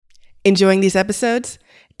Enjoying these episodes?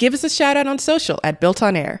 Give us a shout out on social at Built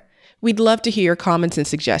On Air. We'd love to hear your comments and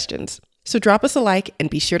suggestions. So drop us a like and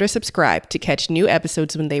be sure to subscribe to catch new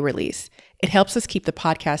episodes when they release. It helps us keep the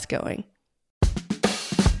podcast going.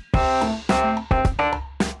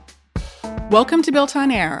 Welcome to Built On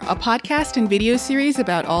Air, a podcast and video series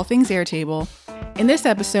about all things Airtable. In this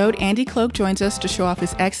episode, Andy Cloak joins us to show off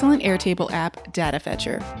his excellent Airtable app, Data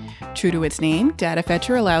Fetcher. True to its name, Data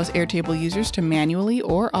Fetcher allows Airtable users to manually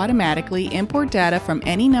or automatically import data from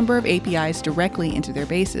any number of APIs directly into their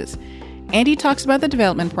bases. Andy talks about the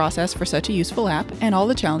development process for such a useful app and all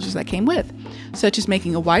the challenges that came with, such as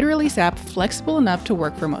making a wide release app flexible enough to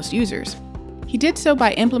work for most users. He did so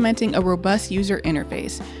by implementing a robust user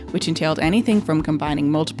interface, which entailed anything from combining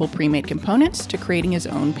multiple pre-made components to creating his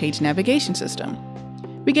own page navigation system.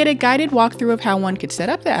 We get a guided walkthrough of how one could set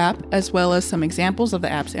up the app, as well as some examples of the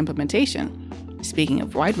app's implementation. Speaking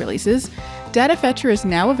of wide releases, Data Fetcher is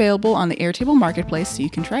now available on the Airtable Marketplace, so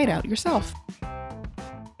you can try it out yourself.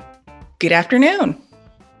 Good afternoon.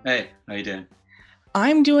 Hey, how you doing?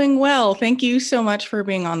 I'm doing well. Thank you so much for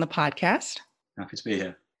being on the podcast. Happy to be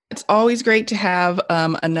here. It's always great to have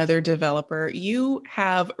another developer. You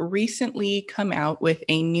have recently come out with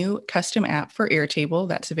a new custom app for Airtable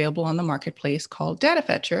that's available on the marketplace called Data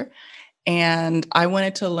Fetcher. And I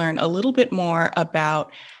wanted to learn a little bit more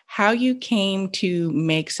about how you came to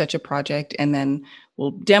make such a project, and then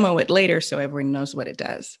we'll demo it later so everyone knows what it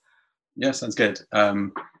does. Yeah, sounds good.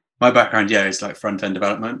 My background, is like front-end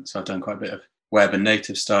development. So I've done quite a bit of web and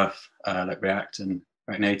native stuff, like React and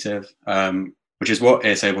React Native. Which is what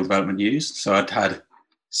Airtable development used. So I'd had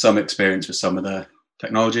some experience with some of the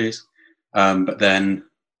technologies, but then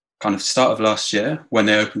kind of start of last year when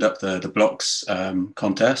they opened up the Blocks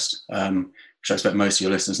contest, which I expect most of your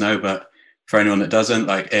listeners know, but for anyone that doesn't,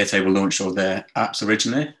 like Airtable launched all their apps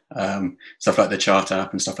originally, stuff like the chart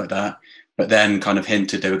app and stuff like that, but then kind of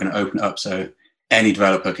hinted they were going to open it up so any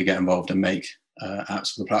developer could get involved and make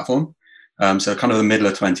apps for the platform. So kind of the middle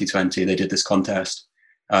of 2020, they did this contest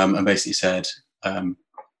and basically said,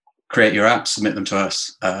 create your apps, submit them to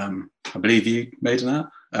us. I believe you made an app.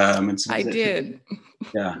 I did.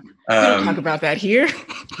 Yeah. We don't talk about that here.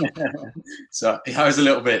 So I was a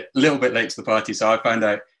little bit late to the party. So I found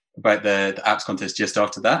out about the apps contest just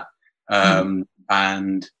after that,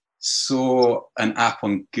 and saw an app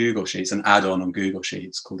on Google Sheets, an add-on on Google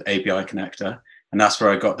Sheets called API Connector, and that's where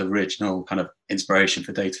I got the original kind of inspiration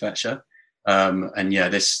for Data Fetcher.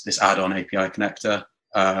 This add-on API Connector.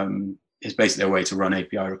 Is basically a way to run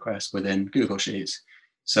API requests within Google Sheets.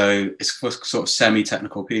 So it's for sort of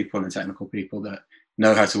semi-technical people and technical people that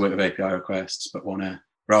know how to work with API requests, but want to,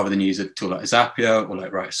 rather than use a tool like Zapier or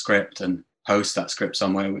like write a script and post that script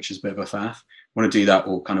somewhere, which is a bit of a faff, want to do that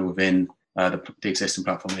all kind of within the existing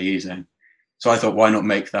platform they're using. So I thought, why not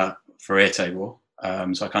make that for Airtable?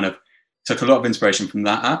 So I kind of took a lot of inspiration from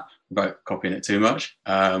that app without copying it too much.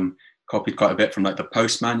 Copied quite a bit from like the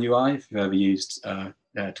Postman UI, if you've ever used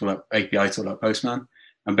API tool like Postman,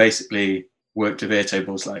 and basically worked with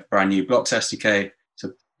Airtable's like brand new Blocks SDK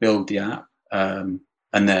to build the app, and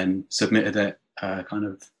then submitted it kind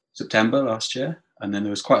of September last year. And then there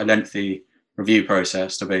was quite a lengthy review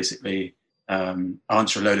process to basically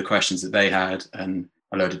answer a load of questions that they had and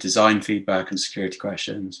a load of design feedback and security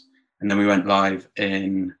questions. And then we went live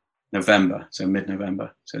in November, so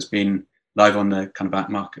mid-November. So it's been live on the kind of app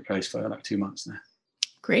marketplace for like 2 months now.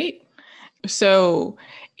 Great. So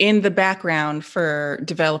in the background for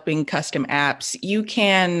developing custom apps, you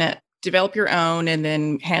can develop your own and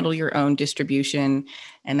then handle your own distribution.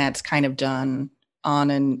 And that's kind of done on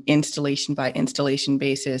an installation by installation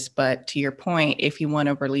basis. But to your point, if you want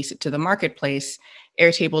to release it to the marketplace,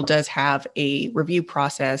 Airtable does have a review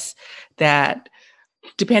process that,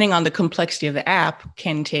 depending on the complexity of the app,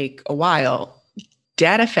 can take a while.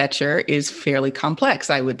 Data Fetcher is fairly complex,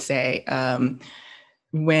 I would say.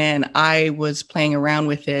 When I was playing around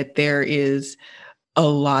with it, there is a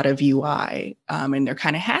lot of UI, and there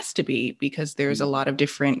kind of has to be, because there's a lot of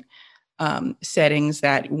different settings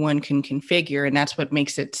that one can configure, and that's what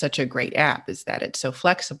makes it such a great app, is that it's so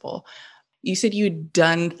flexible. You said you'd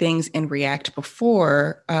done things in React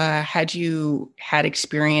before. Had you had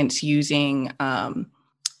experience using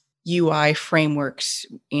UI frameworks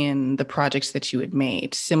in the projects that you had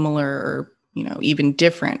made, similar or even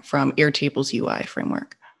different from Airtable's UI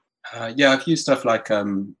framework? I've used stuff like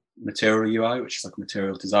Material UI, which is like a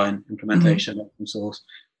material design implementation, open source,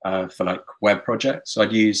 for like web projects. So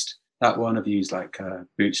I'd used that one. I've used like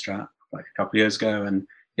Bootstrap like a couple of years ago, and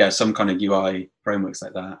some kind of UI frameworks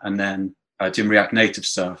like that. And then doing React Native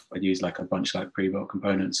stuff, I'd use like a bunch of like pre-built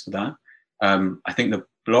components for that. I think the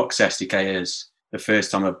Blocks SDK is the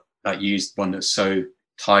first time I've like use one that's so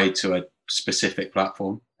tied to a specific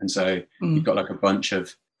platform. And so you've got like a bunch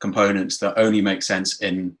of components that only make sense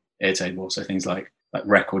in Airtable. So things like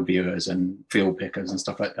record viewers and field pickers and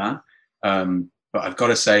stuff like that. But I've got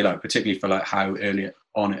to say, like, particularly for like how early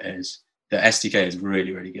on it is, the SDK is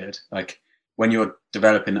really, really good. Like when you're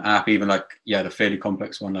developing the app, even like, the fairly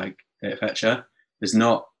complex one like Data Fetcher,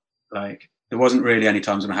 there wasn't really any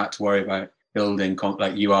times when I had to worry about building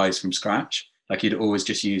like UIs from scratch. Like you'd always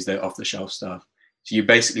just use the off the shelf stuff. So you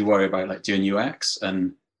basically worry about like doing UX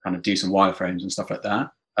and kind of do some wireframes and stuff like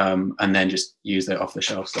that. And then just use the off the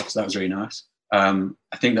shelf stuff. So that was really nice. I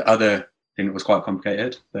think the other thing that was quite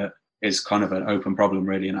complicated that is kind of an open problem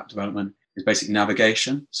really in app development is basic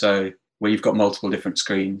navigation. So where you've got multiple different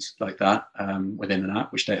screens like that within an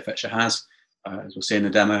app, which Data Fetcher has, as we'll see in the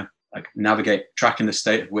demo, like tracking the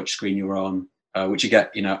state of which screen you're on, which you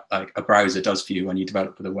get, like a browser does for you when you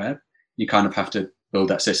develop for the web. You kind of have to build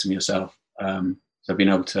that system yourself. So being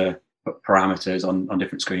able to put parameters on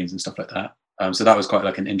different screens and stuff like that. So that was quite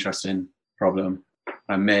like an interesting problem.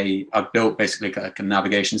 I built basically like a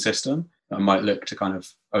navigation system that I might look to kind of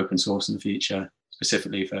open source in the future,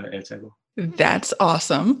 specifically for Airtable. That's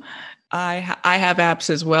awesome. I have apps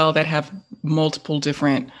as well that have multiple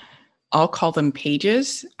different, I'll call them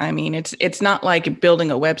pages. I mean, it's not like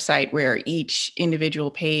building a website where each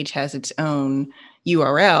individual page has its own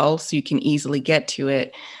URL so you can easily get to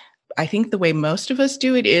it. I think the way most of us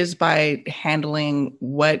do it is by handling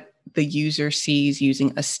what the user sees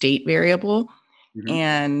using a state variable. Mm-hmm.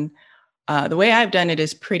 And the way I've done it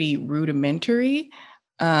is pretty rudimentary.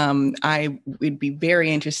 I would be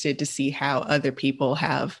very interested to see how other people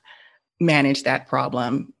have managed that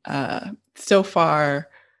problem. So far,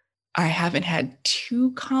 I haven't had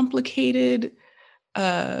too complicated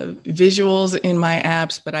visuals in my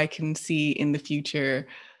apps, but I can see in the future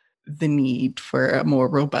the need for a more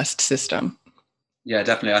robust system. Yeah,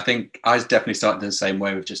 definitely. I think I was definitely starting the same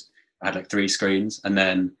way with I had like 3 screens. And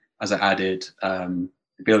then as I added the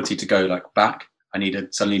ability to go like back,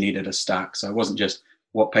 suddenly needed a stack. So it wasn't just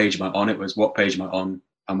what page am I on, it was what page am I on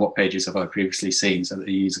and what pages have I previously seen so that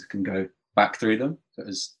the user can go back through them. So it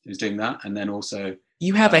was doing that. And then also...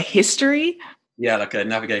 You have a history? Yeah, like a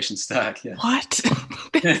navigation stack. Yeah. What?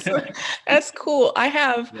 That's cool.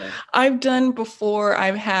 I've done before.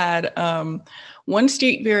 I've had one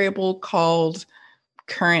state variable called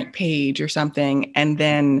current page or something, and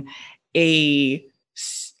then a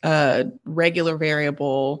regular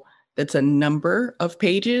variable that's a number of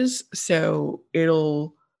pages. So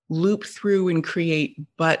it'll loop through and create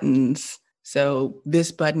buttons. So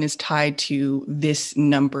this button is tied to this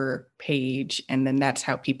number page, and then that's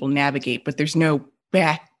how people navigate. But there's no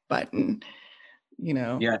back button,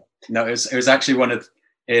 Yeah, no, it was actually one of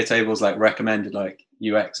Airtable's like recommended like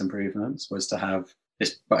UX improvements was to have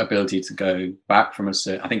this ability to go back from I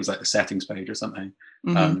think it was like the settings page or something.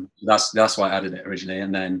 Mm-hmm. That's why I added it originally,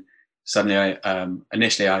 and then suddenly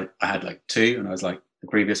initially I had like 2, and I was like the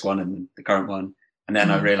previous one and the current one, and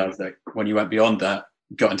then I realized that when you went beyond that,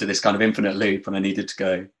 got into this kind of infinite loop, and I needed to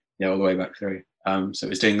go all the way back through. So it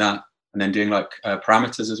was doing that, and then doing like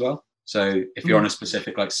parameters as well. So if you're on a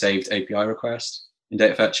specific like saved API request in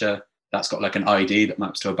Data Fetcher, that's got like an ID that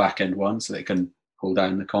maps to a backend one, so that it can pull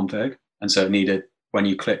down the config. And so it needed, when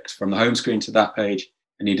you clicked from the home screen to that page,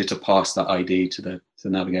 it needed to pass that ID to the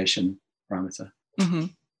navigation parameter. Mm-hmm.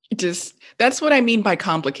 That's what I mean by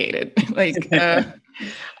complicated. Like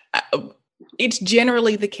it's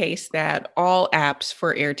generally the case that all apps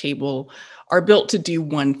for Airtable are built to do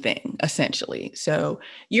one thing, essentially. So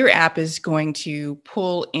your app is going to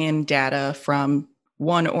pull in data from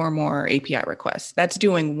one or more API requests. That's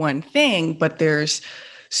doing one thing, but there's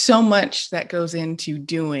so much that goes into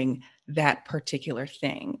doing that particular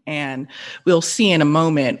thing. And we'll see in a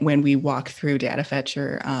moment when we walk through Data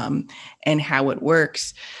Fetcher and how it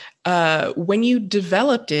works. When you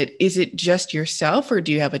developed it, is it just yourself or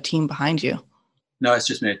do you have a team behind you? No, it's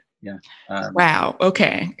just me. Yeah. Wow.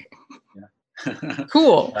 Okay. Yeah.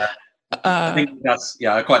 Cool. I think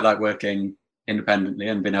I quite like working independently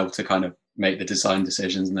and being able to kind of make the design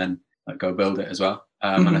decisions and then like, go build it as well.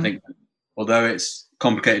 And I think although it's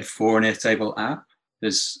complicated for an Airtable app,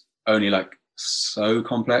 there's only like so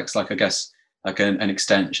complex, like I guess like an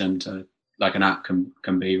extension to like an app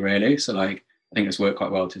can be really. So like, I think it's worked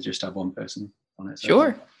quite well to just have one person on it. So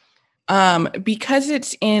sure. Because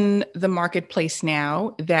it's in the marketplace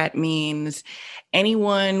now, that means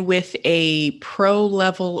anyone with a pro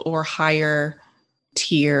level or higher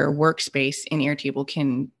tier workspace in Airtable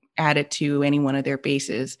can add it to any one of their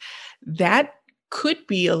bases. That could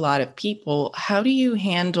be a lot of people. How do you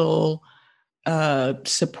handle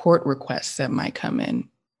support requests that might come in?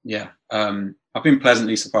 Yeah. I've been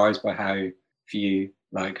pleasantly surprised by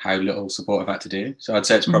how little support I've had to do. So I'd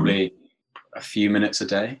say it's Mhm. probably a few minutes a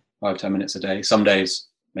day, 5-10 minutes a day. Some days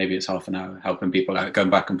maybe it's half an hour helping people out, going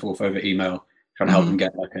back and forth over email, trying to help them Mhm.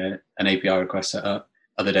 get like an API request set up.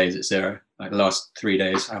 Other days it's zero. Like the last 3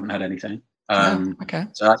 days, I haven't had anything. Oh, okay.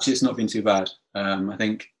 So actually, it's not been too bad. I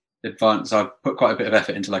think I've put quite a bit of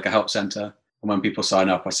effort into like a help center, and when people sign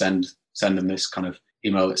up, I send them this kind of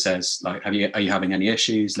email that says like, are you having any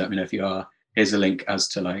issues? Let me know if you are. Here's a link as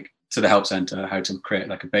to like to the help center how to create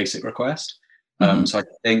like a basic request. Mhm. So I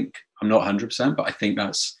think I'm not 100%, but I think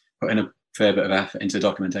that's putting a fair bit of effort into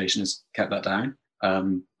documentation has kept that down.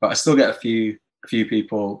 But I still get a few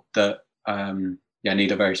people that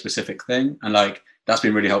need a very specific thing, and like that's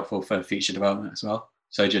been really helpful for feature development as well.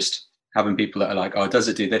 So just having people that are like, oh, does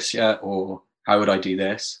it do this yet, or how would I do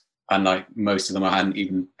this? And like most of them I hadn't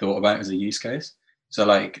even thought about as a use case. So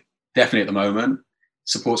like definitely at the moment,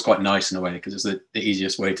 support's quite nice in a way because it's the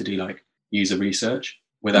easiest way to do like user research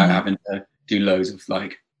without Mhm. having to do loads of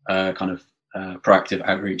like proactive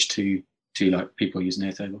outreach to like people using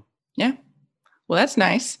Airtable. Yeah. Well, that's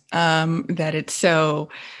nice. That it's so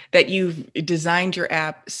that you've designed your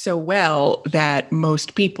app so well that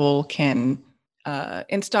most people can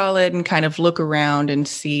install it and kind of look around and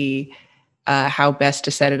see how best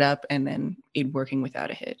to set it up, and then it working without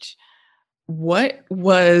a hitch. What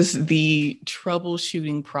was the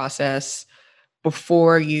troubleshooting process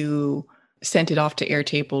before you sent it off to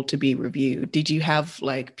Airtable to be reviewed? Did you have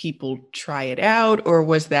like people try it out, or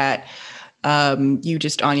was that you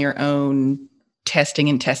just on your own testing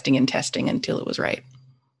and testing and testing until it was right?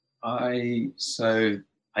 I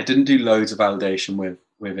didn't do loads of validation with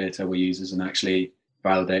Airtable users and actually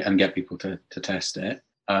validate and get people to test it.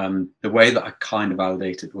 The way that I kind of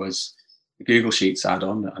validated was the Google Sheets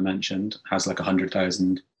add-on that I mentioned has like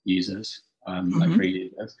 100,000 users, like Hmm. free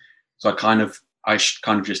users. So kind of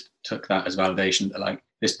just took that as validation that like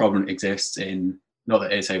this problem exists in, not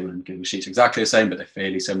that Airtable and Google Sheets are exactly the same, but they're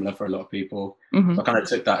fairly similar for a lot of people. So I Hmm. kind of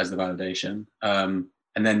took that as the validation.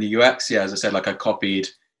 And then the UX, yeah, as I said, like I copied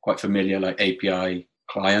quite familiar like API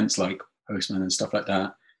clients like Postman and stuff like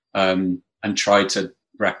that, and tried to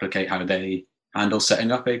replicate how they handle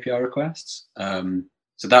setting up API requests.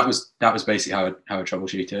 So that was basically how I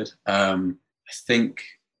troubleshooted. I think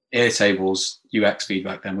Airtable's UX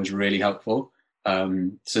feedback then was really helpful.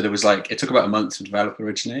 So there was like it took about a month to develop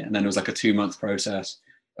originally, and then it was like a 2-month process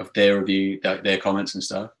of their review, like their comments and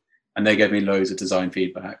stuff, and they gave me loads of design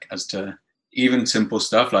feedback as to even simple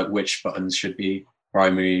stuff like which buttons should be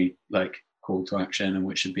primary like call to action and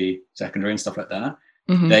which should be secondary and stuff like that.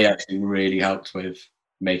 Hmm. They actually really helped with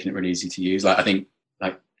making it really easy to use. Like I think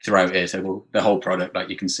like throughout Airtable, the whole product, like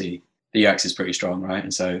you can see the UX is pretty strong, right?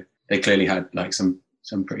 And so they clearly had like some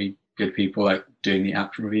pretty good people like doing the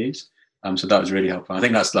app reviews. So that was really helpful. I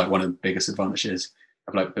think that's like one of the biggest advantages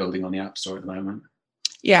of like building on the App Store at the moment.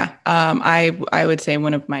 Yeah, I would say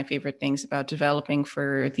one of my favorite things about developing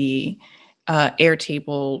for the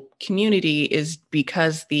Airtable community is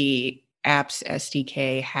because the apps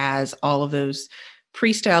SDK has all of those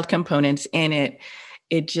pre-styled components in it.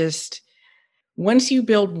 It just once you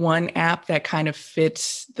build one app that kind of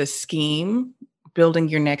fits the scheme, building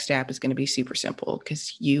your next app is going to be super simple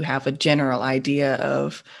because you have a general idea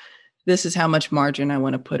of this is how much margin I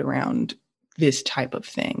want to put around this type of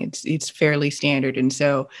thing. It's fairly standard, and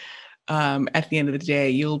so at the end of the day,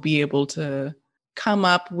 you'll be able to come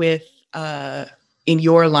up with in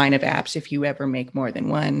your line of apps, if you ever make more than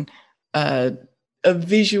one, uh, a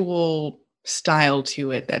visual style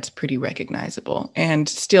to it that's pretty recognizable and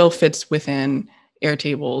still fits within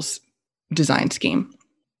Airtable's design scheme.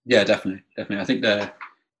 Yeah, definitely, definitely. I think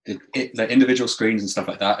the individual screens and stuff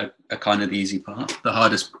like that are kind of the easy part. The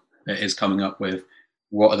hardest bit is coming up with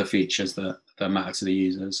what are the features that matter to the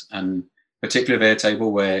users, and particularly with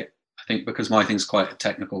Airtable, where I think because my thing's quite a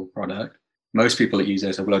technical product, most people that use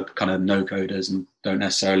Airtable are kind of no coders and don't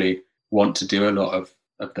necessarily want to do a lot of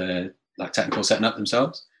the like technical setting up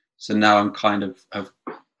themselves. So now I'm kind of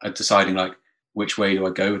deciding like which way do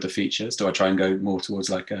I go with the features? Do I try and go more towards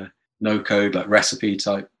like a no code like recipe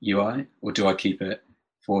type UI, or do I keep it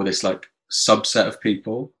for this like subset of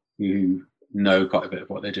people who know quite a bit of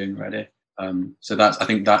what they're doing already? So I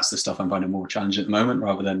think that's the stuff I'm finding more challenging at the moment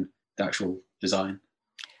rather than the actual design.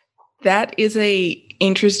 That is a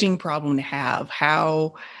interesting problem to have.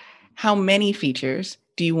 How many features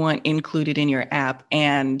do you want included in your app,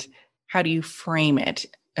 and how do you frame it?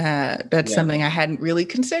 That's Yeah, something I hadn't really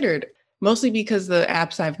considered, mostly because the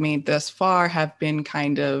apps I've made thus far have been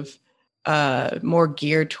kind of more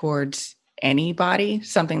geared towards anybody,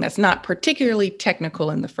 something that's not particularly technical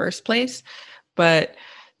in the first place, but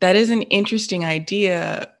That is an interesting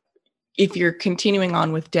idea. If you're continuing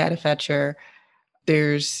on with Data Fetcher,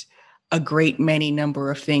 there's a great many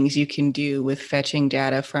number of things you can do with fetching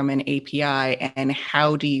data from an API, and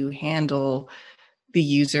how do you handle the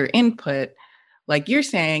user input? Like you're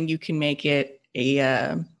saying, you can make it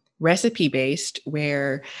a recipe based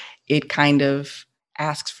where it kind of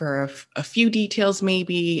asks for a few details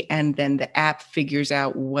maybe, and then the app figures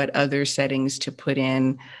out what other settings to put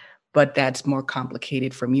in, but that's more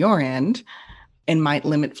complicated from your end and might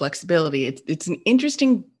limit flexibility. It's an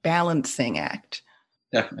interesting balancing act.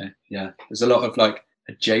 Definitely, yeah. There's a lot of like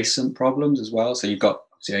adjacent problems as well. So you've got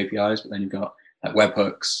obviously APIs, but then you've got like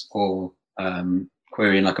webhooks or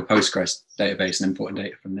querying like a Postgres database and importing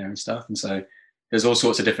data from there and stuff. And so there's all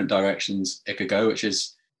sorts of different directions it could go, which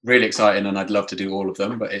is really exciting. And I'd love to do all of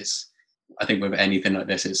them, but I think with anything like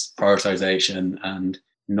this, it's prioritization and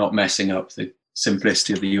not messing up the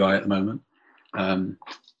simplicity of the UI at the moment.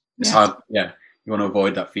 It's hard. Yeah. You want to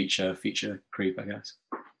avoid that feature creep, I guess.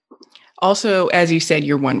 Also, as you said,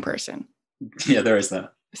 you're one person. Yeah, there is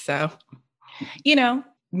that. So,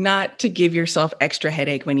 not to give yourself extra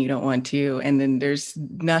headache when you don't want to. And then there's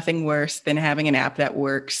nothing worse than having an app that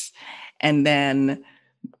works and then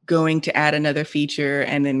going to add another feature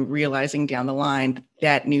and then realizing down the line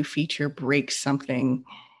that new feature breaks something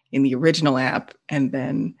in the original app, and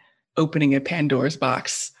then opening a Pandora's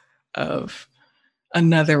box of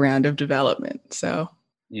another round of development. So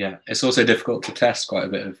yeah, it's also difficult to test quite a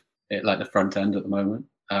bit of it, like the front end at the moment.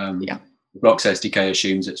 Yeah. Blocks SDK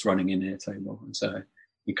assumes it's running in Airtable, and so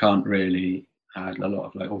you can't really add a lot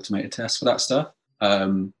of like automated tests for that stuff.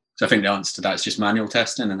 So I think the answer to that is just manual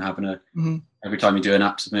testing and having every time you do an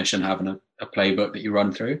app submission, having a playbook that you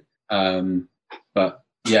run through. But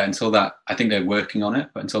yeah, until that, I think they're working on it,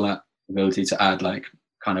 but until that ability to add like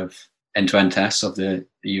kind of end-to-end tests of the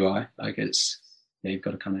UI, like you've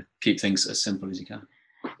got to kind of keep things as simple as you can.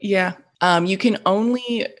 Yeah. You can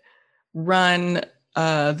only run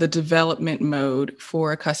the development mode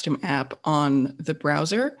for a custom app on the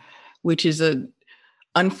browser, which is a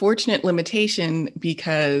unfortunate limitation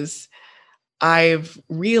because I've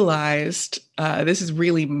realized this is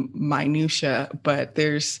really minutia, but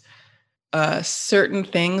there's certain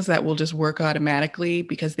things that will just work automatically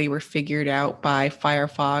because they were figured out by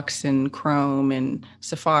Firefox and Chrome and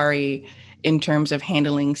Safari in terms of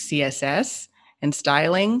handling CSS and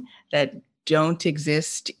styling that don't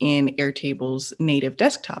exist in Airtable's native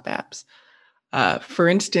desktop apps. For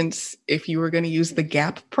instance, if you were going to use the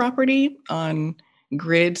gap property on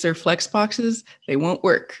grids or flexboxes, they won't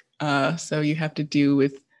work. So you have to do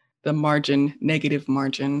with the negative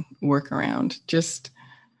margin workaround.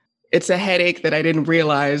 It's a headache that I didn't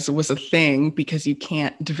realize was a thing because you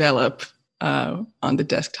can't develop on the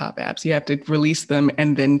desktop apps. You have to release them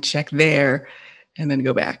and then check there and then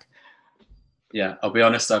go back. Yeah, I'll be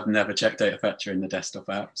honest, I've never checked Data Fetcher in the desktop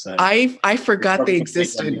app. So I forgot they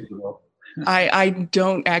existed. I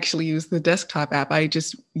don't actually use the desktop app. I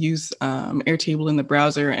just use Airtable in the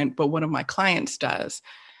browser, but one of my clients does.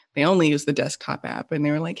 They only use the desktop app, and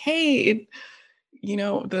they were like, "Hey,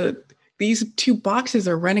 these two boxes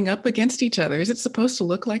are running up against each other. Is it supposed to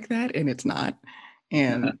look like that?" And it's not.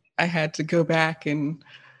 And I had to go back, and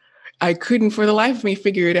I couldn't for the life of me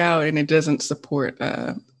figure it out. And it doesn't support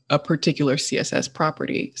a particular CSS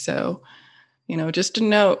property. So, just a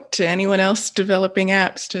note to anyone else developing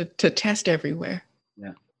apps to test everywhere.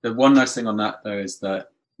 Yeah. The one nice thing on that, though, is that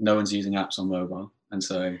no one's using apps on mobile. And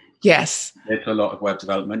so yes, with a lot of web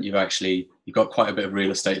development, you've got quite a bit of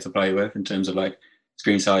real estate to play with in terms of like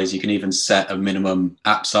screen size. You can even set a minimum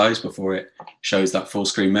app size before it shows that full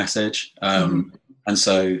screen message. And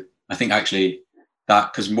so I think actually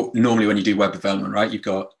that, because normally when you do web development, right, you've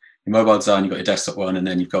got your mobile design, you've got your desktop one, and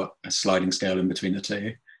then you've got a sliding scale in between the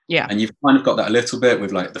two. Yeah. And you've kind of got that a little bit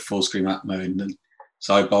with like the full screen app mode and the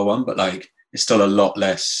sidebar one, but like it's still a lot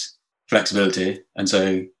less flexibility. And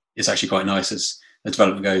so it's actually quite nice as the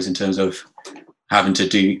development goes in terms of having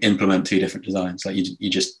to implement two different designs. Like you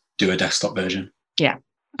just do a desktop version. Yeah.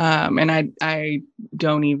 And I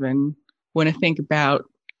don't even want to think about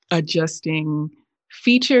adjusting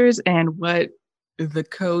features and what the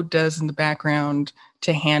code does in the background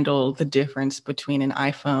to handle the difference between an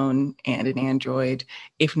iPhone and an Android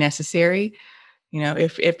if necessary.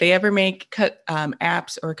 If they ever make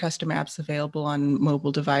apps or custom apps available on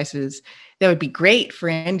mobile devices, that would be great for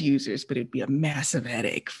end users, but it'd be a massive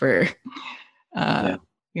headache for,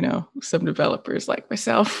 some developers like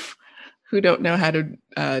myself who don't know how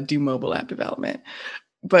to do mobile app development.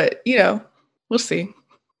 But, we'll see.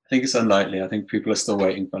 I think it's unlikely. I think people are still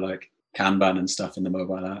waiting for like Kanban and stuff in the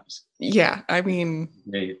mobile apps. Yeah, I mean,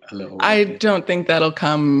 Maybe a little. I don't think that'll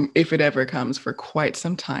come, if it ever comes, for quite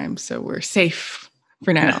some time. So we're safe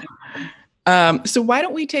for now. So why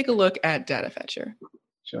don't we take a look at Data Fetcher?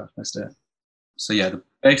 Sure, let's do it. So yeah, the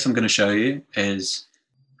base I'm going to show you is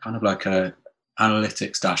kind of like a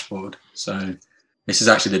analytics dashboard. So this is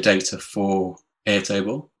actually the data for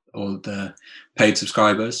Airtable, or the paid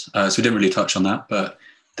subscribers. So we didn't really touch on that, but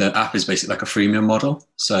the app is basically like a freemium model.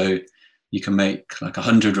 So you can make like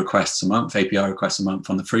 100 requests a month, API requests a month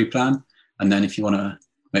on the free plan. And then if you want to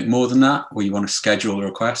make more than that, or you want to schedule a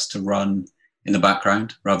request to run in the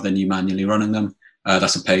background rather than you manually running them,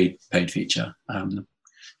 that's a paid feature.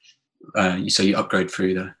 So you upgrade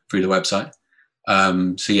through the website.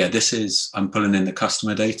 So yeah, I'm pulling in the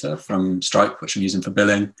customer data from Stripe, which I'm using for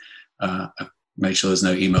billing. I've made sure there's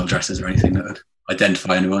no email addresses or anything that would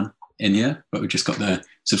identify anyone in here, but we've just got the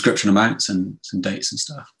subscription amounts and some dates and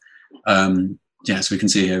stuff. So we can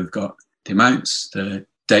see here we've got the amounts, the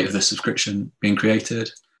date of the subscription being created,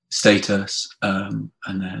 status, and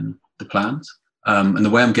then the plans. And the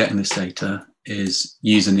way I'm getting this data is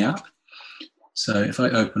using the app. So if I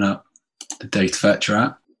open up the Data Fetcher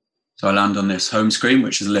app, so I land on this home screen,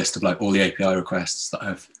 which is a list of like all the API requests that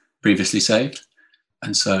I've previously saved.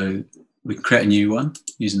 And so we can create a new one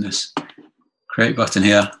using this create button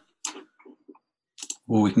here,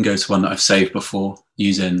 or we can go to one that I've saved before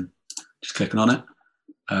using just clicking on it.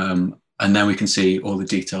 And then we can see all the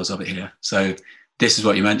details of it here. So this is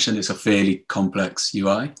what you mentioned. It's a fairly complex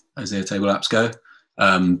UI as Airtable apps go.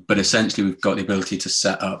 But essentially we've got the ability to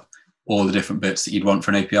set up all the different bits that you'd want for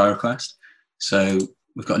an API request. So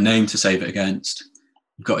we've got a name to save it against.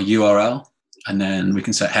 We've got a URL, and then we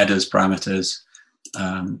can set headers, parameters,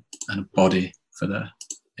 and a body for the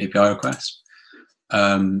API request.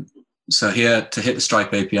 So here, to hit the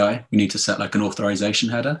Stripe API, we need to set like an authorization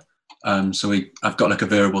header. So I've got like a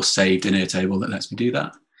variable saved in Airtable that lets me do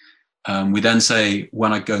that. We then say,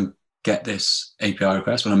 when I go and get this API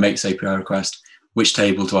request, when I make this API request, which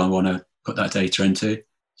table do I want to put that data into?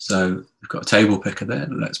 So we've got a table picker there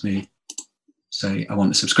that lets me say, I want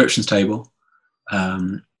the subscriptions table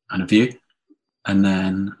and a view. And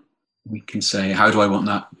then we can say, how do I want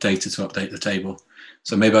that data to update the table?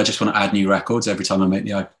 So maybe I just want to add new records every time I make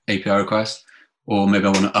the API request, or maybe I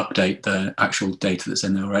want to update the actual data that's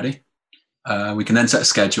in there already. We can then set a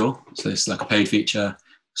schedule. So it's like a paid feature.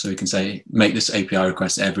 So we can say, make this API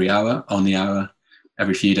request every hour, on the hour,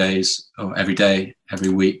 every few days, or every day, every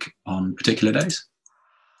week on particular days.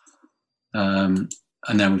 And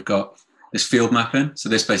then we've got this field mapping. So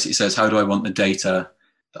this basically says, how do I want the data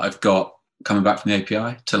that I've got coming back from the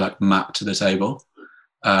API to like map to the table?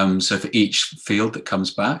 So for each field that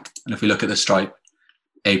comes back, and if we look at the Stripe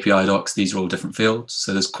API docs, these are all different fields.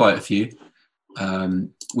 So there's quite a few.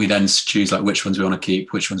 We then choose like which ones we want to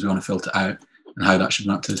keep, which ones we want to filter out, and how that should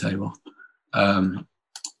map to the table.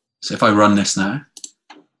 So if I run this now,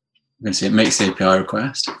 you can see it makes the API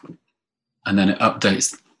request, and then it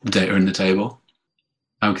updates the data in the table.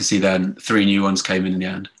 And we can see then 3 new ones came in the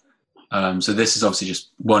end. So this is obviously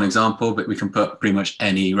just one example, but we can put pretty much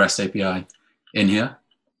any REST API in here.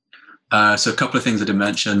 So a couple of things I did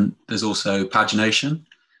mention. There's also pagination.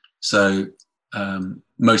 So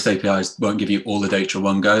most APIs won't give you all the data in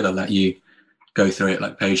one go. They'll let you go through it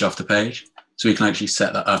like page after page. So we can actually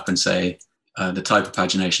set that up and say the type of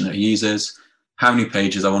pagination that it uses, how many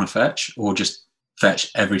pages I want to fetch, or just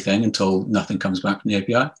fetch everything until nothing comes back from the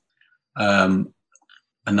API.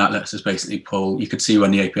 And that lets us basically pull, you could see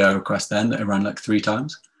when the API request then that it ran like 3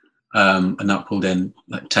 times. And that pulled in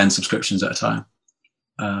like 10 subscriptions at a time.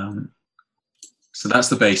 So that's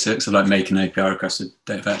the basics of like making an API request with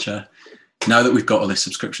Data Fetcher. Now that we've got all this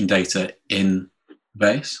subscription data in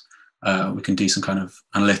base, we can do some kind of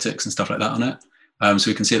analytics and stuff like that on it.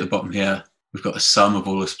 So we can see at the bottom here, we've got the sum of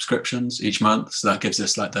all the subscriptions each month. So that gives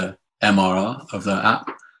us like the MRR of the app.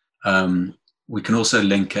 We can also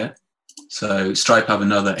link it. So Stripe have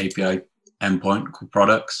another API endpoint called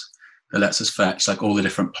products that lets us fetch like all the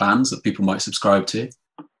different plans that people might subscribe to.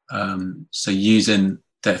 So using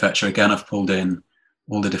Data Fetcher, again, I've pulled in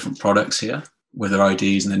all the different products here with their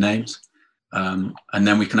IDs and their names. And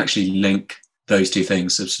then we can actually link those two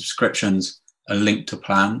things. So subscriptions are linked to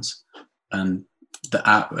plans, and the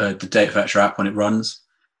app, the Data Fetcher app, when it runs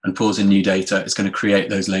and pulls in new data, it's going to create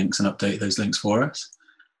those links and update those links for us.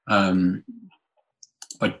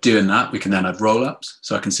 By doing that, we can then add roll-ups.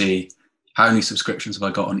 So I can see how many subscriptions have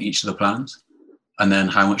I got on each of the plans, and then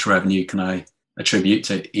how much revenue can I attribute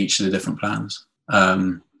to each of the different plans.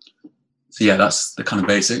 So yeah, that's the kind of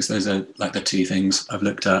basics. Those are like the 2 things I've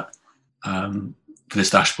looked at for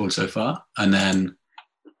this dashboard so far. And then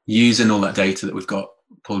using all that data that we've got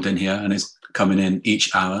pulled in here and is coming in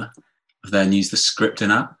each hour, I've then used the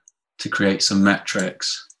scripting app to create some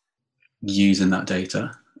metrics using that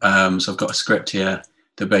data. So I've got a script here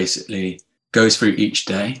that basically goes through each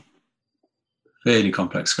day, fairly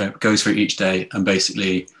complex script, goes through each day and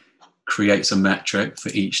basically creates a metric for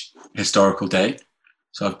each historical day.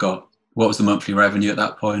 So I've got what was the monthly revenue at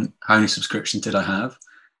that point, how many subscriptions did I have,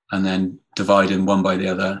 and then dividing one by the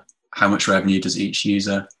other, how much revenue does each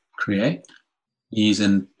user create.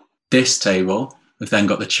 Using this table, we've then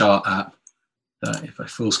got the chart app that, if I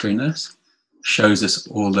full screen this, shows us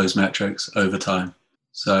all those metrics over time.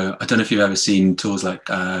 So I don't know if you've ever seen tools like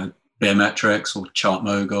Beermetrics or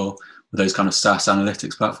ChartMogul, or those kind of SaaS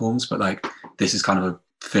analytics platforms, but like this is kind of a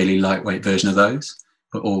fairly lightweight version of those,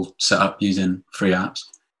 but all set up using free apps.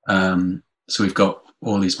 So we've got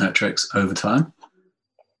all these metrics over time.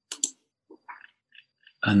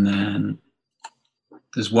 And then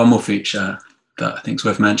there's one more feature that I think is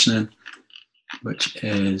worth mentioning, which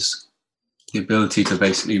is the ability to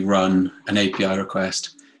basically run an API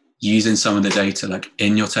request using some of the data like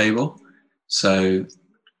in your table. So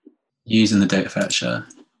using the data fetcher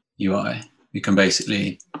UI, we can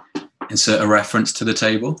basically insert a reference to the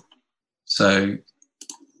table. So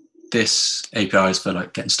this API is for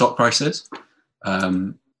like getting stock prices.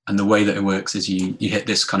 And the way that it works is you hit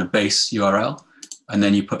this kind of base URL and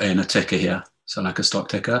then you put in a ticker here. So like a stock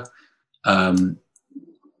ticker. And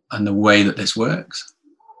the way that this works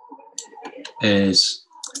is,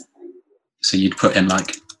 so you'd put in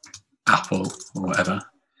like Apple or whatever.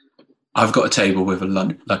 I've got a table with a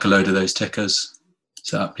load of those tickers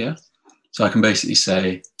set up here. So I can basically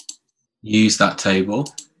say, use that table,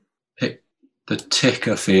 pick the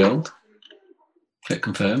ticker field, click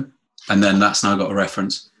confirm, and then that's now got a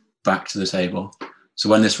reference back to the table. So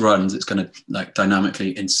when this runs, it's going to like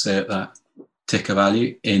dynamically insert that ticker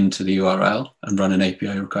value into the URL and run an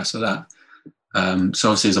API request for that. So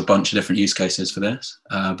obviously there's a bunch of different use cases for this,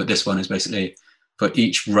 but this one is basically for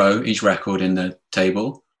each row, each record in the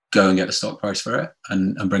table, go and get the stock price for it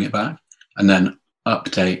and bring it back, and then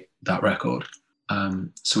update that record.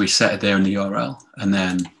 So we set it there in the URL, and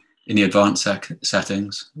then in the advanced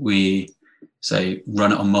settings, we say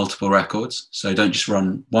run it on multiple records. So don't just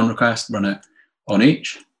run one request, run it on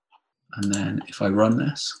each. And then if I run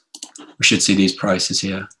this, we should see these prices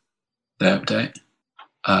here, they update.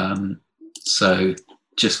 So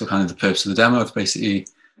just for kind of the purpose of the demo, I've basically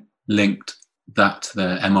linked that to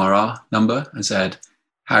the MRR number and said,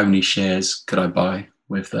 how many shares could I buy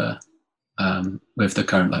with the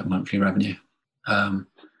current like monthly revenue?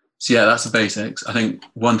 So yeah, that's the basics. I think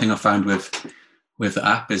one thing I found with the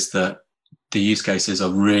app is that the use cases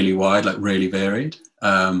are really wide, like really varied.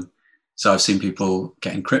 So I've seen people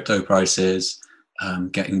getting crypto prices,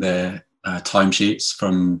 getting their timesheets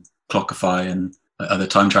from Clockify and other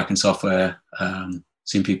time tracking software.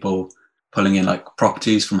 Seen people pulling in like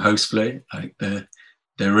properties from Hostfully. Like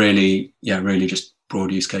they're really just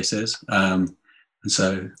broad use cases. And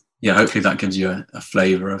so yeah, hopefully that gives you a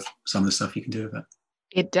flavor of some of the stuff you can do with it.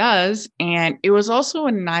 It does. And it was also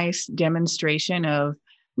a nice demonstration of,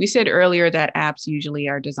 we said earlier that apps usually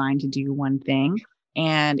are designed to do one thing.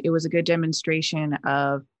 And it was a good demonstration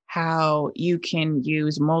of how you can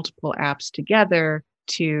use multiple apps together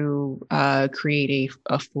to create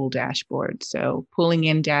a full dashboard. So pulling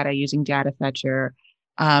in data using Data Fetcher,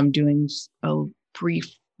 doing a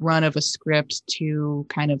brief run of a script to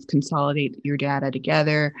kind of consolidate your data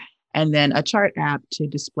together, and then a chart app to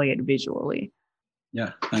display it visually.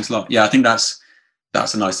 Yeah, thanks a lot. Yeah, I think that's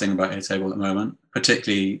a nice thing about Airtable at the moment,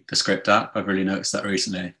 particularly the script app. I've really noticed that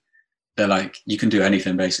recently. They're like, you can do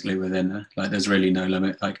anything basically within there. Like there's really no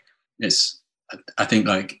limit. Like I think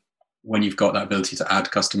like when you've got that ability to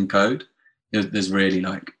add custom code, there's really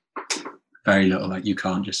like very little like you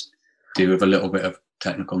can't just do with a little bit of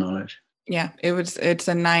technical knowledge. Yeah, it's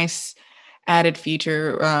a nice added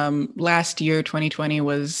feature. Last year, 2020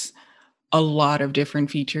 was a lot of different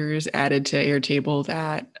features added to Airtable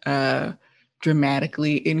that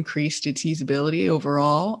dramatically increased its usability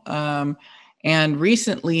overall. And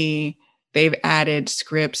recently, they've added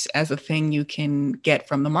scripts as a thing you can get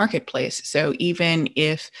from the marketplace. So even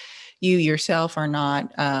if you yourself are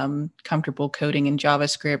not comfortable coding in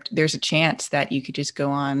JavaScript, there's a chance that you could just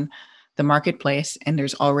go on the marketplace and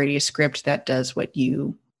there's already a script that does what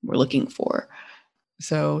you were looking for.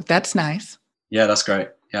 So that's nice. Yeah, that's great.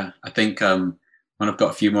 Yeah, I think when I've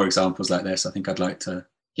got a few more examples like this, I think I'd like to,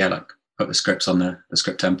 like put the scripts on the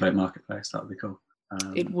script template marketplace. That would be cool.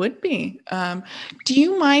 It would be. Do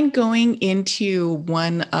you mind going into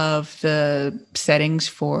one of the settings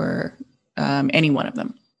for any one of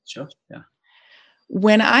them? Sure, yeah.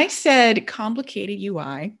 When I said complicated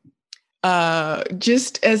UI,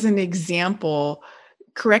 just as an example,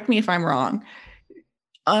 correct me if I'm wrong.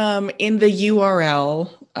 In the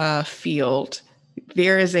URL field,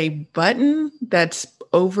 there is a button that's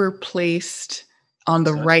overplaced on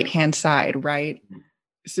the right-hand side, right?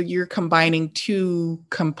 So you're combining two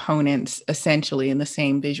components essentially in the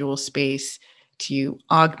same visual space to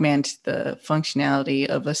augment the functionality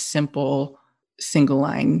of a simple single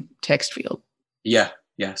line text field. Yeah.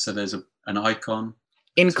 So there's an icon,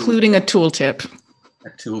 including a tooltip,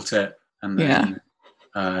 and then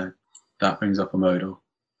that brings up a modal.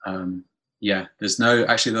 There's no,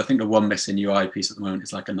 actually, I think the one missing UI piece at the moment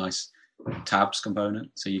is like a nice tabs component.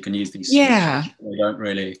 So you can use these. Yeah. They don't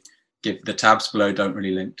really give, the tabs below don't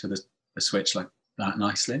really link to the switch like that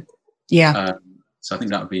nicely. Yeah. So I think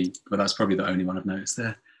that would be, but that's probably the only one I've noticed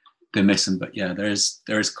they're missing. But yeah, there is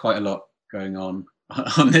quite a lot going on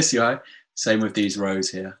this UI. Same with these rows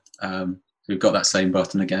here. We've got that same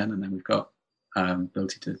button again, and then we've got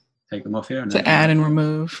ability to take them off here. And to add and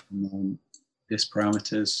remove. And this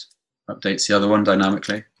parameters updates the other one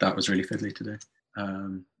dynamically. That was really fiddly to do.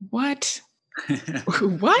 What?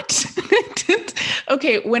 What?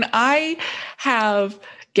 Okay, when I have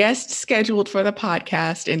guests scheduled for the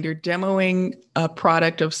podcast and you're demoing a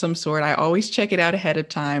product of some sort, I always check it out ahead of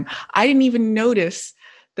time. I didn't even notice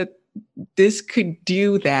that this could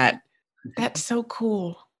do that. That's so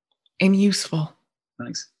cool and useful.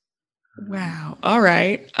 Thanks. Wow. All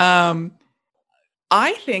right.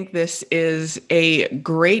 I think this is a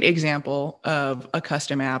great example of a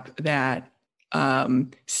custom app that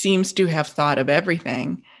seems to have thought of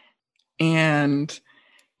everything, and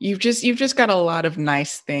you've just got a lot of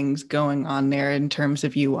nice things going on there in terms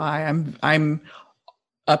of UI. I'm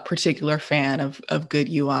a particular fan of good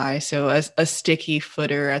UI. So a sticky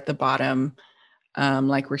footer at the bottom,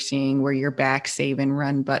 like we're seeing where your back, save, and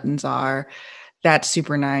run buttons are. That's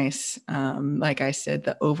super nice. Like I said,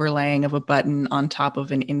 the overlaying of a button on top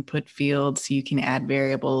of an input field so you can add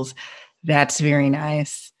variables. That's very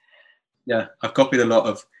nice. Yeah, I've copied a lot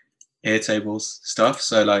of Airtable's stuff.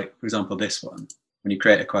 So like, for example, this one, when you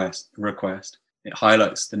create a request, it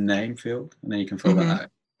highlights the name field and then you can fill that out.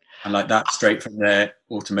 And like that straight from their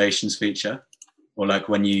automations feature, or like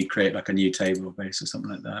when you create like a new table or base or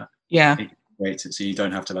something like that. Yeah. It creates it so you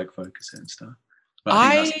don't have to like focus it and stuff. But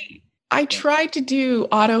I tried to do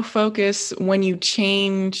autofocus when you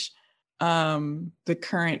change the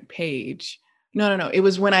current page. No. It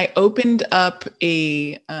was when I opened up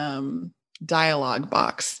a dialog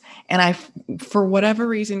box and I, for whatever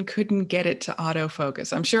reason, couldn't get it to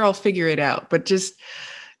autofocus. I'm sure I'll figure it out, but just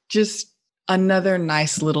another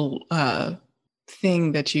nice little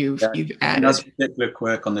thing that you've added. That's a particular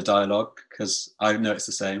quirk on the dialog because I've noticed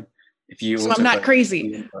the same. If you so I'm not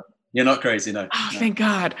crazy. You're not crazy, no. Oh, thank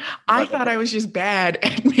God. I thought I was just bad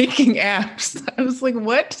at making apps. I was like,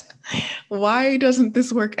 what? Why doesn't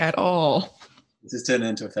this work at all? This is turning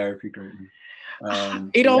into a therapy group.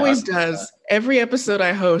 It always does. Every episode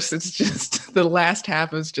I host, it's just the last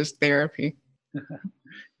half is just therapy.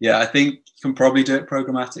 Yeah, I think you can probably do it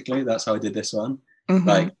programmatically. That's how I did this one.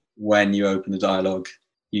 Like when you open the dialog,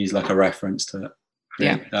 use like a reference to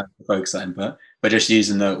create focus that input, but just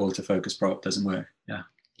using the autofocus prop doesn't work.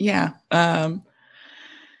 Yeah.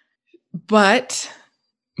 But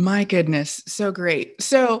my goodness, so great.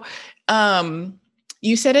 So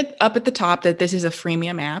you said it up at the top that this is a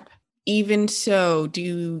freemium app. Even so,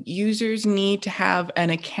 do users need to have an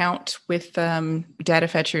account with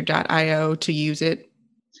datafetcher.io to use it?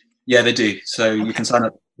 Yeah, they do. So you can sign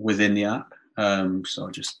up within the app. So I'll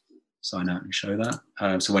just sign out and show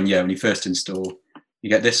that. So when you first install, you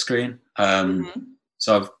get this screen.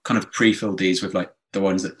 So I've kind of pre-filled these with like the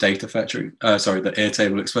ones that that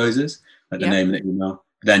Airtable exposes, like the name and the email.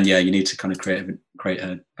 Then you need to kind of create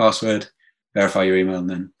a password, verify your email, and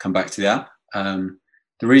then come back to the app.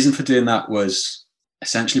 The reason for doing that was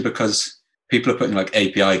essentially because people are putting like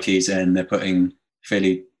API keys in, they're putting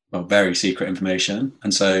very secret information.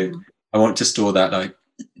 And so I want to store that like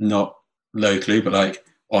not locally, but like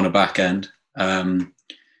on a back end.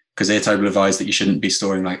 Because Airtable advised that you shouldn't be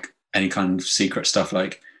storing like any kind of secret stuff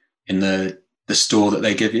like in the store that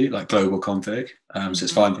they give you, like global config. So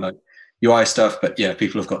it's fine for like UI stuff, but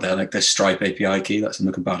people have got their Stripe API key. That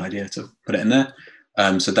seemed like a bad idea to put it in there.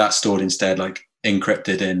 So that's stored instead like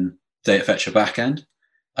encrypted in Datafetcher backend.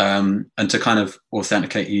 And to kind of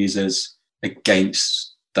authenticate users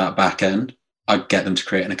against that backend, I get them to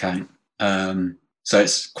create an account. So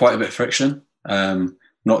it's quite a bit of friction.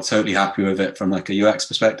 Not totally happy with it from like a UX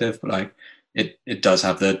perspective, but like it does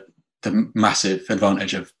have the massive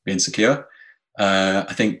advantage of being secure.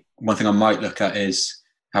 I think one thing I might look at is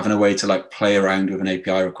having a way to like play around with an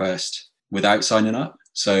API request without signing up.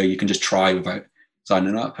 So you can just try without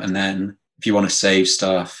signing up. And then if you want to save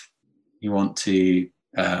stuff, you want to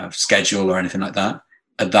schedule or anything like that,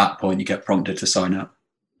 at that point you get prompted to sign up.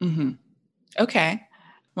 Mm-hmm. Okay.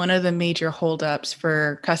 One of the major holdups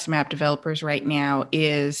for custom app developers right now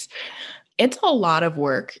is it's a lot of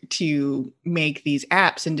work to make these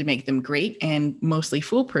apps and to make them great and mostly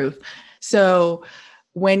foolproof. So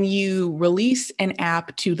when you release an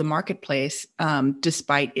app to the marketplace,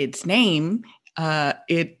 despite its name,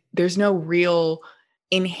 there's no real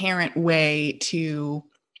inherent way to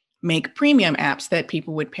make premium apps that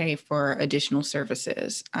people would pay for additional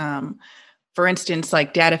services. For instance,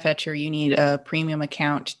 like Data Fetcher, you need a premium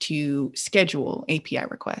account to schedule API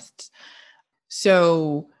requests.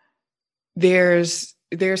 So there's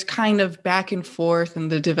kind of back and forth in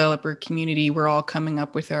the developer community. We're all coming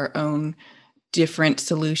up with our own different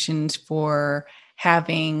solutions for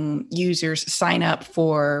having users sign up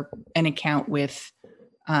for an account with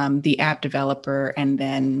the app developer, and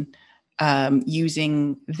then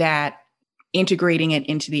using that, integrating it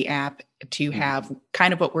into the app to have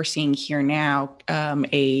kind of what we're seeing here now,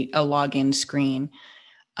 a login screen.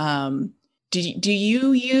 Do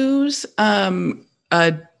you use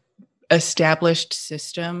a established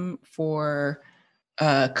system for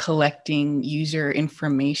collecting user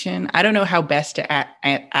information? I don't know how best to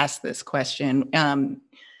ask this question.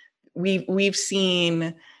 We've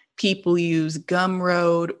seen people use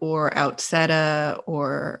Gumroad or Outsettia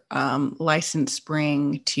or License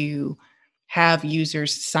Spring to have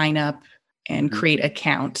users sign up and create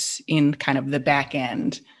accounts in kind of the back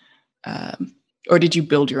end. Or did you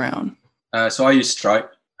build your own? So I use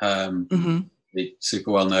Stripe, the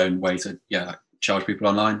super well-known way to charge people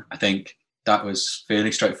online. I think that was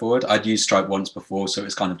fairly straightforward. I'd used Stripe once before, so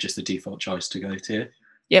it's kind of just the default choice to go to.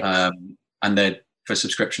 Yep. And then for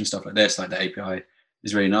subscription stuff like this, like the API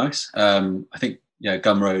is really nice. I think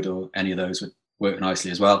Gumroad or any of those would work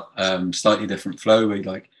nicely as well. Slightly different flow.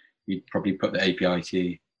 You'd probably put the API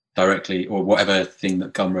key directly or whatever thing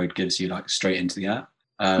that Gumroad gives you like straight into the app.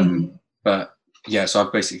 But yeah, so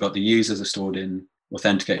I've basically got the users are stored in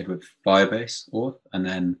authenticated with Firebase auth, and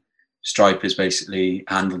then Stripe is basically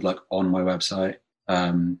handled like on my website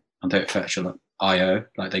on DataFetcher.io.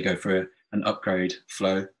 Like they go through an upgrade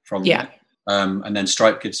flow from there. And then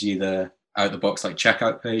Stripe gives you the out the box like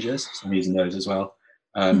checkout pages. So I'm using those as well,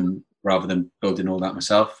 rather than building all that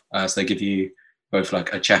myself. So they give you both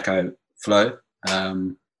like a checkout flow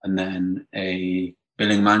and then a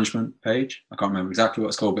billing management page. I can't remember exactly what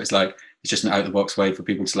it's called, but it's just an out the box way for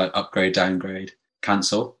people to like upgrade, downgrade,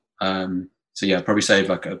 cancel. So yeah, probably save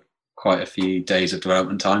like quite a few days of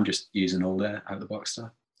development time just using all their out the box stuff.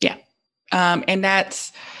 Yeah. And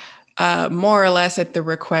that's more or less at the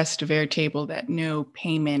request of Airtable that no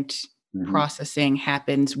payment processing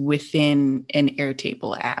happens within an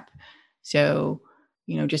Airtable app. So,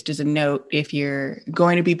 just as a note, if you're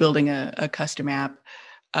going to be building a custom app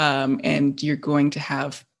and you're going to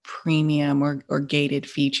have premium or gated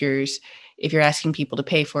features, if you're asking people to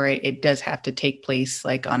pay for it, it does have to take place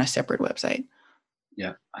like on a separate website.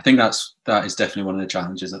 Yeah, I think that is definitely one of the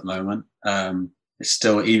challenges at the moment. It's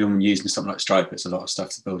still, even when using something like Stripe, it's a lot of stuff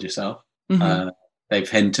to build yourself. They've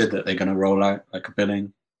hinted that they're going to roll out like a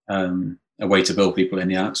billing, a way to build people in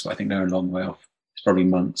the apps, but I think they're a long way off. It's probably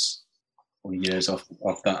months or years off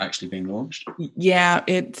that actually being launched. Yeah,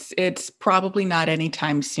 it's probably not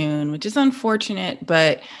anytime soon, which is unfortunate,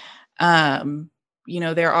 but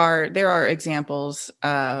there are examples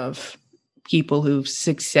of people who've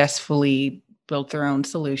successfully built their own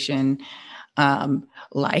solution,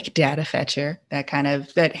 like Data Fetcher, that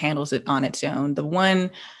handles it on its own. One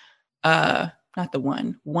of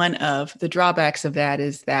the drawbacks of that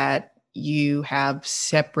is that you have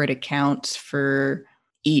separate accounts for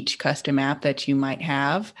each custom app that you might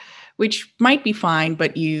have, which might be fine,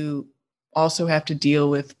 but you also have to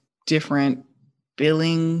deal with different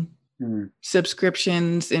billing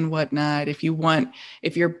subscriptions and whatnot. If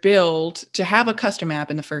you're billed to have a custom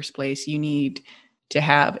app in the first place, you need to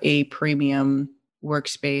have a premium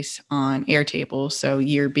workspace on Airtable. So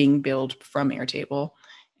you're being billed from Airtable.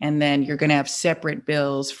 And then you're going to have separate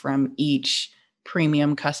bills from each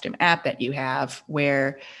premium custom app that you have,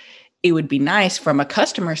 where it would be nice from a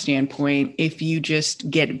customer standpoint if you just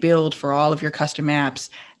get billed for all of your custom apps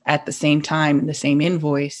at the same time in the same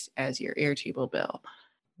invoice as your Airtable bill.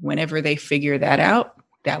 Whenever they figure that out,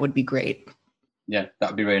 that would be great. Yeah, that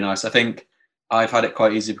would be really nice. I think I've had it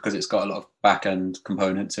quite easy because it's got a lot of back-end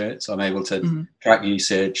component to it. So I'm able to track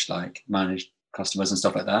usage, like manage customers and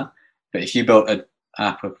stuff like that. But if you built an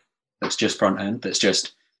app that's just front end, that's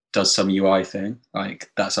just does some UI thing,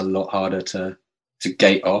 like that's a lot harder to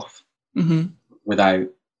gate off without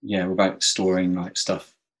storing like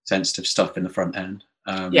sensitive stuff in the front end.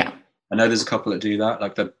 I know there's a couple that do that,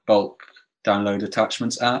 like the bulk download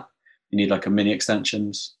attachments app. You need like a mini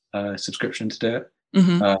extensions subscription to do it.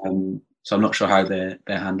 So I'm not sure how they're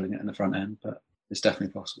handling it in the front end, but it's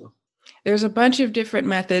definitely possible. There's a bunch of different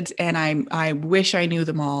methods, and I wish I knew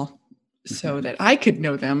them all so that I could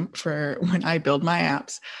know them for when I build my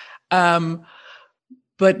apps.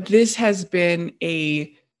 But this has been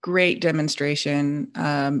a great demonstration.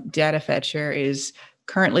 Datafetcher is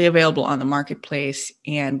currently available on the marketplace,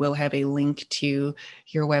 and we'll have a link to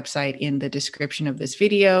your website in the description of this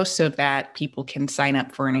video so that people can sign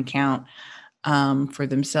up for an account for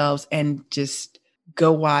themselves and just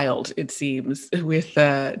go wild, it seems, with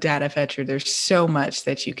Datafetcher. There's so much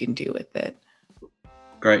that you can do with it.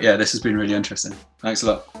 Great. Yeah, this has been really interesting. Thanks a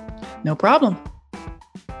lot. No problem.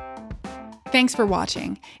 Thanks for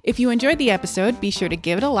watching. If you enjoyed the episode, be sure to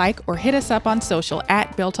give it a like or hit us up on social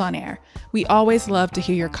 @BuiltOnAir. We always love to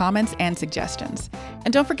hear your comments and suggestions.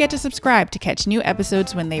 And don't forget to subscribe to catch new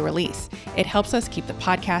episodes when they release. It helps us keep the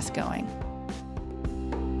podcast going.